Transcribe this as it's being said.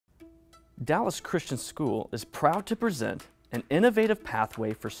Dallas Christian School is proud to present an innovative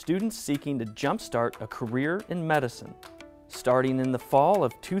pathway for students seeking to jumpstart a career in medicine. Starting in the fall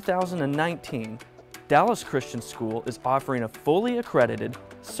of 2019, Dallas Christian School is offering a fully accredited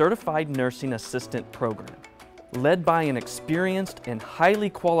Certified Nursing Assistant Program. Led by an experienced and highly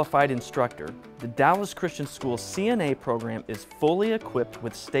qualified instructor, the Dallas Christian School CNA program is fully equipped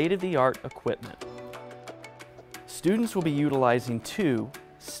with state-of-the-art equipment. Students will be utilizing two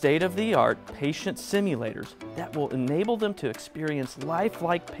state-of-the-art patient simulators that will enable them to experience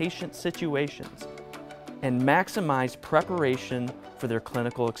lifelike patient situations and maximize preparation for their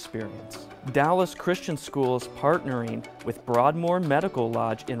clinical experience. Dallas Christian School is partnering with Broadmoor Medical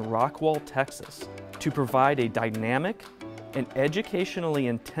Lodge in Rockwall, Texas, to provide a dynamic and educationally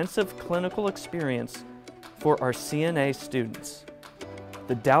intensive clinical experience for our CNA students.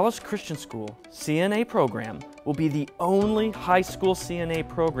 The Dallas Christian School CNA program will be the only high school CNA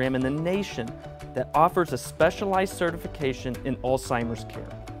program in the nation that offers a specialized certification in Alzheimer's care.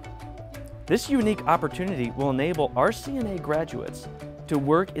 This unique opportunity will enable our CNA graduates to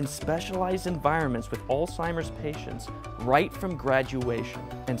work in specialized environments with Alzheimer's patients right from graduation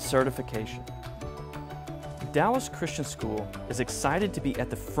and certification. Dallas Christian School is excited to be at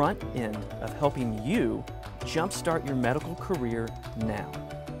the front end of helping you jumpstart your medical career now.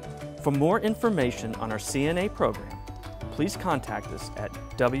 For more information on our CNA program, please contact us at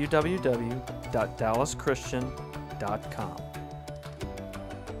www.dallaschristian.com.